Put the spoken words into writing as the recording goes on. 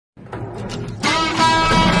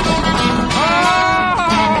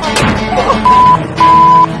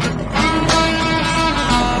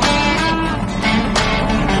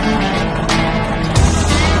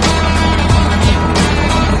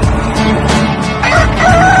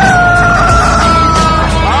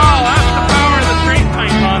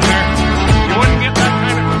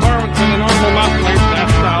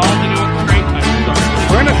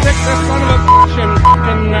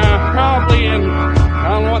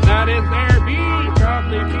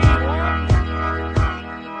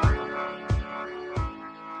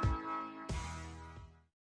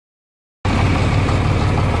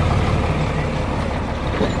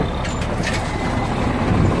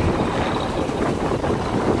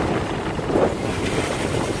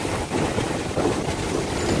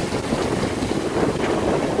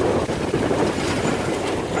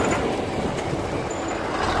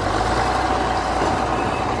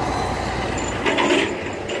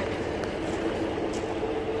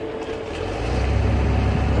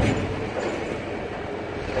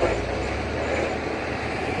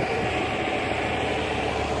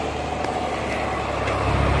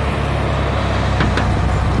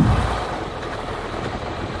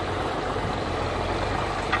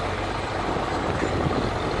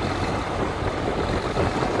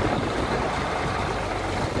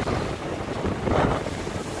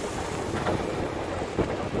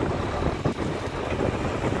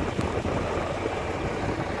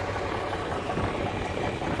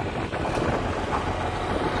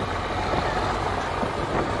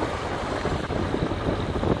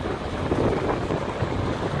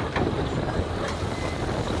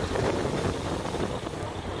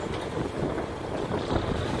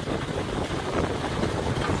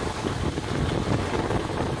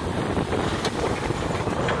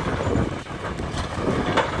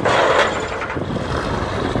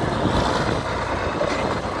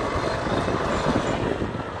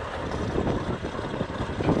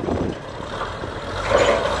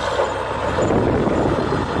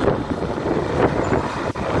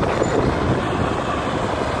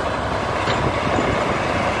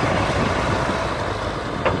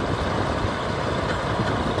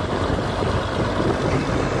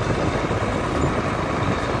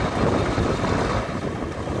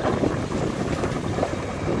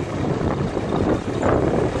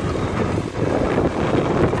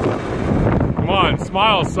on,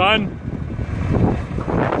 smile, son.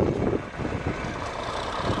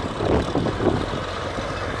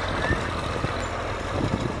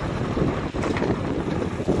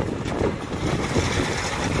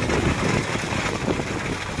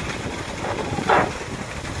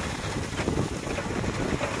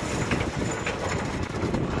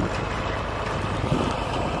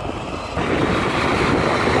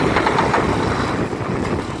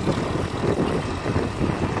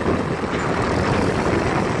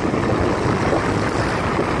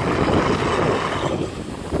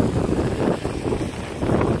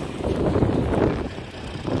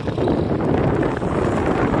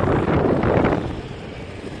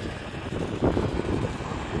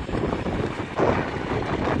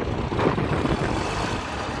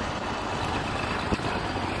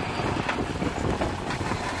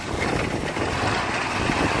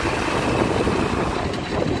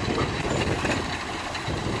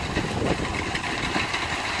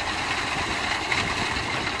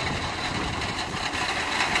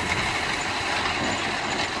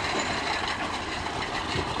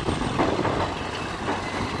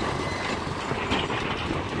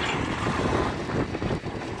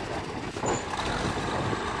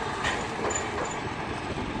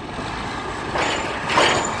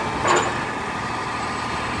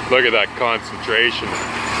 Look at that concentration.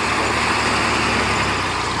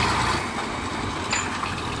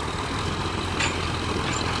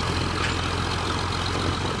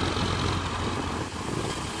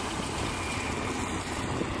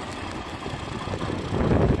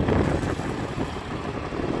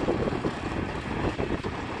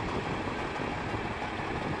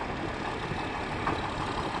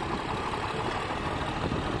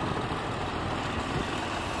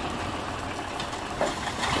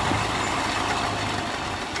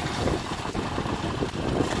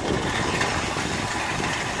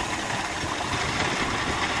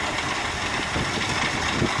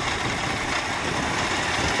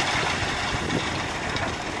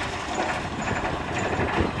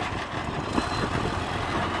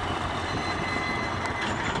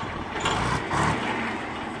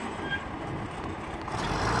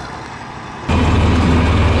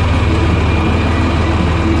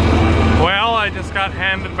 Got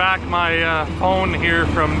handed back my phone here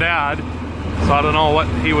from Dad, so I don't know what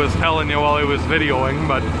he was telling you while he was videoing,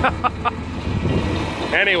 but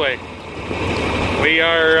anyway, we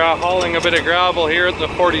are hauling a bit of gravel here at the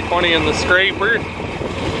 4020 in the scraper.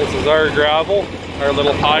 This is our gravel, our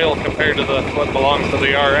little pile compared to what belongs to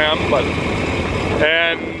the RM,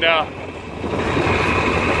 and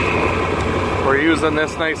we're using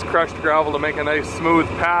this nice crushed gravel to make a nice smooth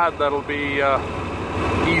pad that'll be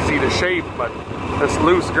easy to shape, but this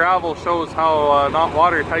loose gravel shows how not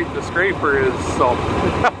watertight the scraper is, so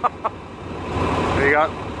you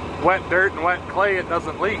got wet dirt and wet clay, it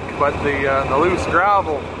doesn't leak, but the loose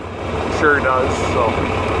gravel sure does. So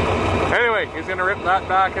anyway, he's gonna rip that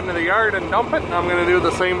back into the yard and dump it, and I'm gonna do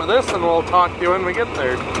the same with this, and we'll talk to you when we get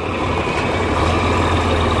there.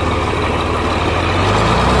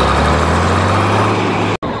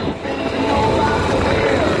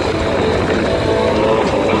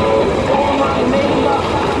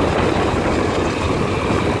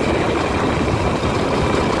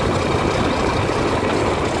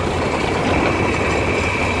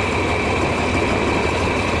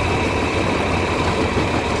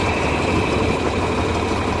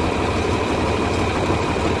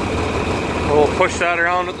 We'll push that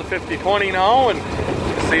around at the 50-20 now and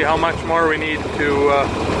see how much more we need to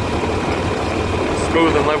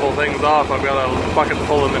smooth and level things off. I've got a bucket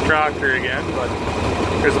full in the tractor again, but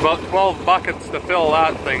there's about 12 buckets to fill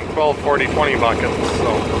that thing, 12 40-20 buckets.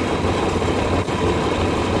 So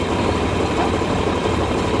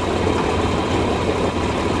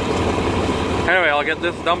anyway, I'll get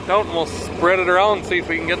this dumped out and we'll spread it around and see if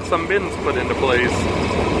we can get some bins put into place.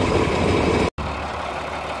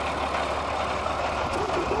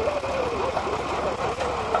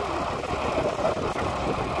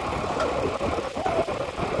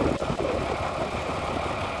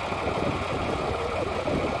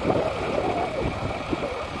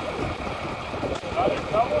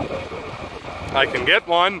 I can get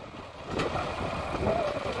one.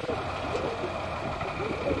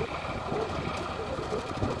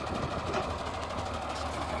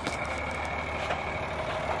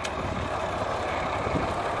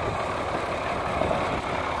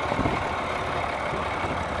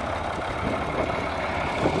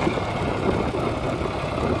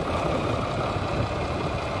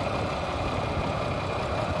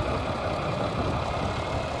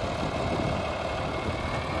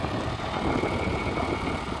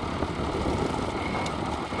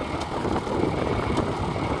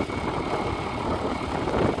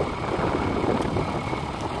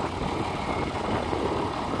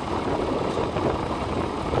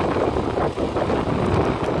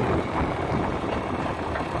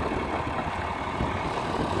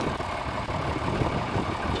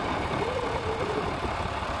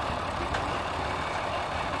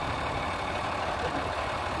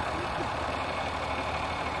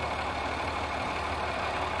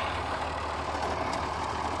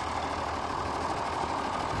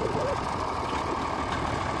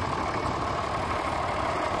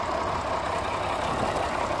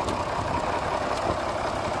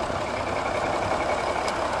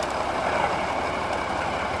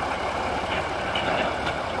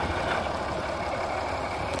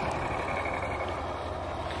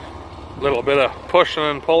 Little bit of pushing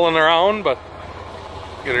and pulling around, but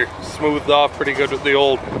get her smoothed off pretty good with the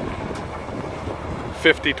old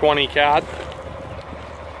 50-20 cat.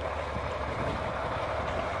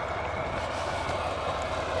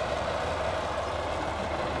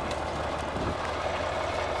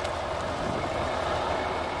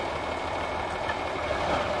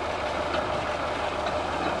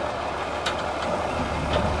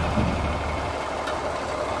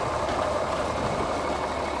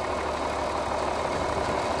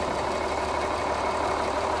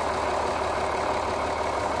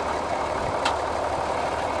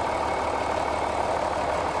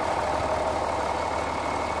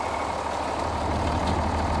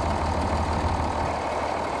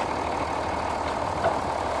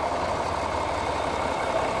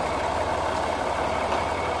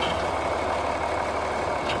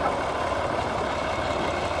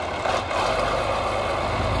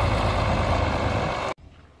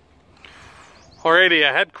 Alrighty,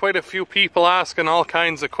 I had quite a few people asking all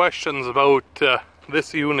kinds of questions about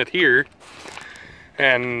this unit here.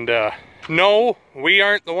 And no, we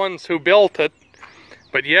aren't the ones who built it,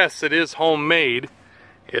 but yes, it is homemade.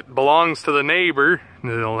 It belongs to the neighbor,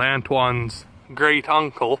 little Antoine's great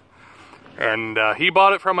uncle. And he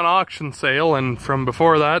bought it from an auction sale, and from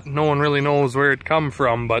before that, no one really knows where it come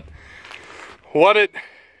from. But what it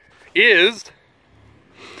is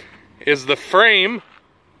the frame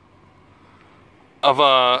of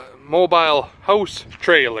a mobile house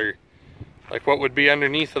trailer, like what would be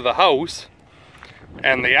underneath of the house,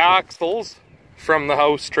 and the axles from the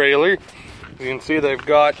house trailer. You can see they've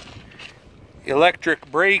got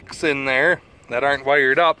electric brakes in there that aren't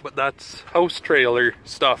wired up, but that's house trailer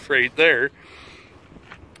stuff right there.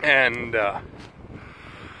 And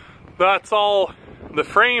that's all the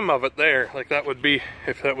frame of it there. Like that would be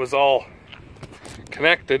if that was all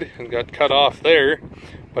connected and got cut off there,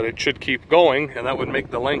 but it should keep going, and that would make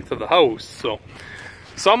the length of the house. So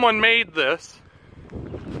someone made this.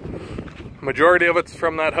 Majority of it's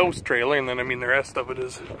from that house trailer, and then I mean the rest of it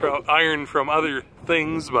is iron from other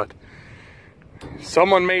things, but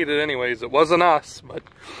someone made it anyways. It wasn't us. But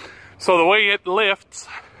so the way it lifts,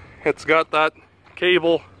 it's got that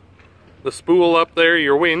cable, the spool up there,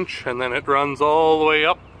 your winch, and then it runs all the way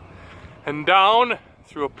up and down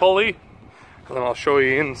through a pulley. And then I'll show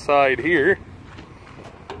you inside here.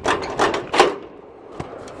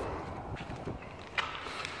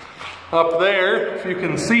 Up there, if you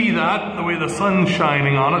can see that, the way the sun's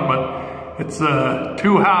shining on it, but it's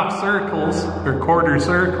 2 half circles, or quarter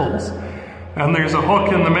circles. And there's a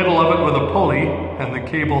hook in the middle of it with a pulley, and the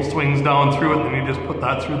cable swings down through it, and you just put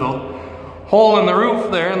that through the hole in the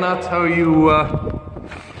roof there, and that's how you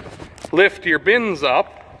lift your bins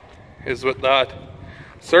up, is with that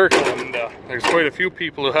circle. And there's quite a few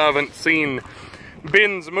people who haven't seen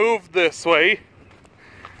bins moved this way.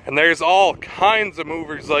 And there's all kinds of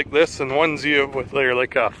movers like this, and ones you with they're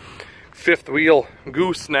like a 5th wheel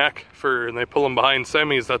gooseneck for, and they pull them behind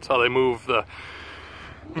semis. That's how they move the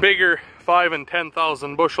bigger 5 and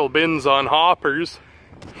 10,000 bushel bins on hoppers.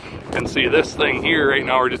 And see this thing here right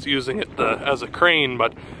now, we're just using it as a crane,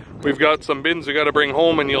 but we've got some bins we got to bring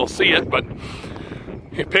home, and you'll see it. But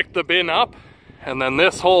you pick the bin up, and then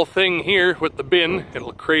this whole thing here with the bin,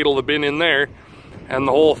 it'll cradle the bin in there, and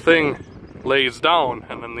the whole thing lays down,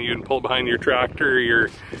 and then you can pull behind your tractor, or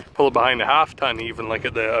pull it behind a 1/2 ton even. Like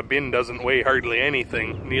a bin doesn't weigh hardly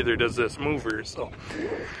anything, neither does this mover. So,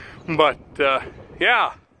 but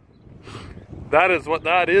yeah, that is what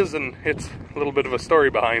that is, and it's a little bit of a story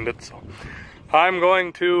behind it. So I'm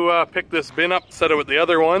going to pick this bin up, set it with the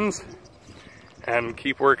other ones, and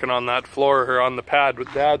keep working on that floor, or on the pad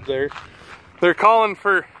with Dad there. They're calling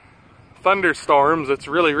for thunderstorms. It's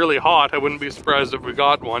really, really hot. I wouldn't be surprised if we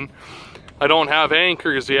got one. I don't have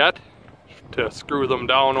anchors yet to screw them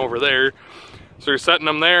down over there. So they're setting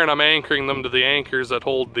them there, and I'm anchoring them to the anchors that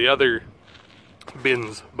hold the other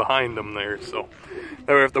bins behind them there. So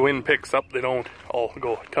that way if the wind picks up, they don't all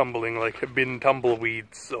go tumbling like bin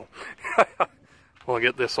tumbleweeds. So we'll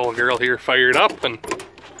get this old girl here fired up and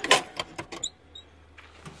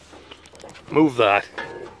move that.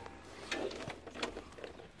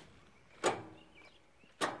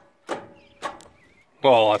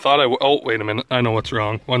 Well, I thought oh, wait a minute. I know what's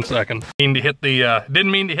wrong. 1 second. Didn't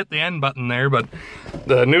mean to hit the end button there, but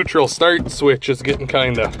the neutral start switch is getting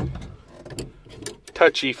kind of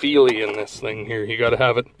touchy-feely in this thing here. You gotta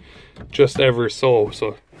have it just ever so.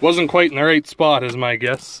 So, wasn't quite in the right spot is my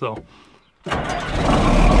guess, so.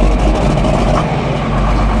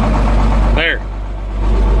 There.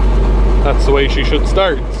 That's the way she should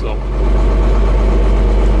start, so.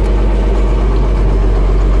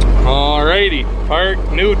 Alrighty, park,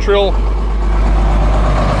 neutral.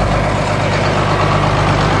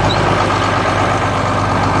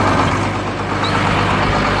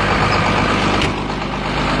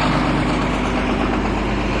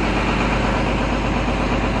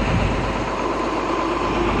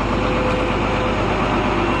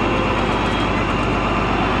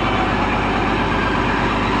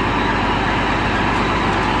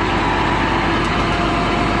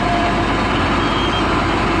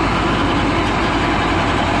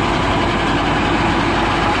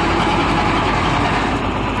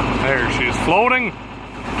 Floating.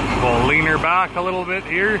 We'll lean her back a little bit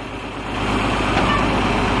here.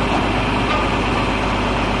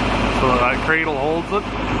 So that cradle holds it.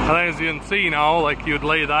 And as you can see now, like you'd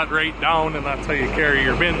lay that right down and that's how you carry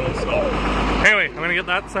your bins. So anyway, I'm gonna get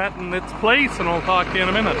that set in its place and I'll talk to you in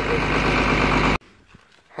a minute.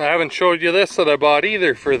 I haven't showed you this that I bought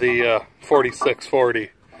either for the 4640.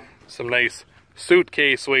 Some nice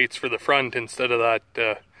suitcase weights for the front instead of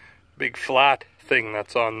that big flat thing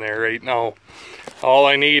that's on there right now. All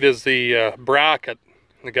I need is the bracket.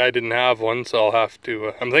 The guy didn't have one, so I'll have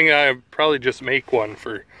to I'm thinking I'll probably just make one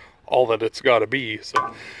for all that it's got to be.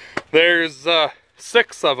 So there's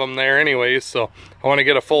 6 of them there anyways, so I want to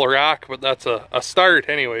get a full rack, but that's a start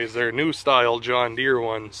anyways. They're new style John Deere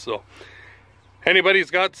ones, so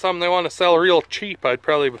anybody's got some they want to sell real cheap, I'd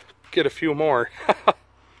probably get a few more.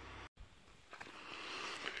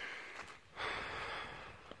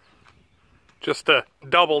 Just to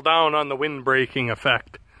double down on the wind braking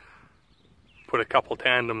effect. Put a couple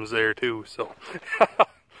tandems there too, so.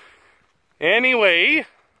 Anyway,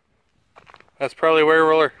 that's probably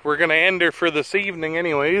where we're gonna end her for this evening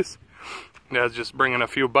anyways. That's just bringing a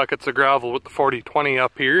few buckets of gravel with the 4020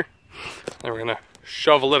 up here. And we're gonna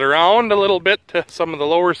shovel it around a little bit to some of the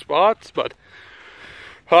lower spots, but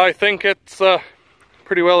I think it's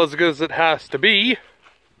pretty well as good as it has to be.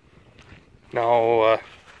 Now,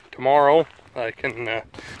 tomorrow, I can,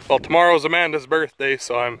 well, tomorrow's Amanda's birthday,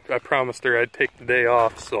 so I promised her I'd take the day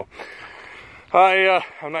off, so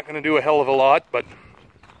I'm not going to do a hell of a lot, but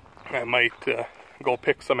I might go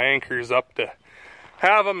pick some anchors up to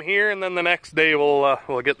have them here, and then the next day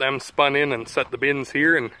we'll get them spun in and set the bins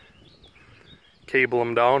here and cable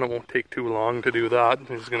them down. It won't take too long to do that.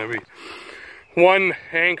 There's going to be one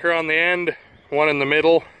anchor on the end, one in the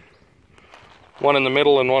middle,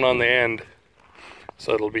 and one on the end.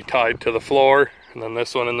 So it'll be tied to the floor, and then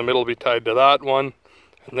this one in the middle will be tied to that one,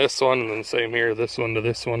 and this one, and then same here, this one to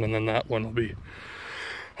this one, and then that one will be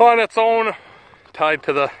on its own, tied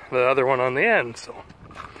to the other one on the end. So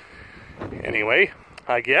anyway,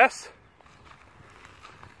 I guess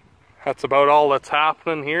that's about all that's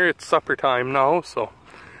happening here. It's supper time now, so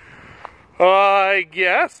I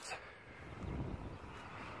guess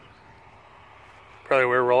probably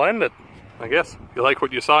where we'll end it. I guess. If you like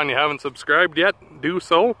what you saw and you haven't subscribed yet, do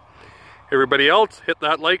so. Everybody else, hit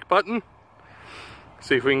that like button.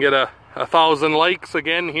 See if we can get a 1,000 likes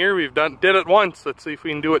again here. We've did it once. Let's see if we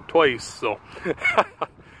can do it twice. So,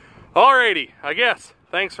 alrighty, I guess.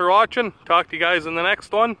 Thanks for watching. Talk to you guys in the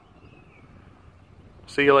next one.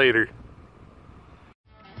 See you later.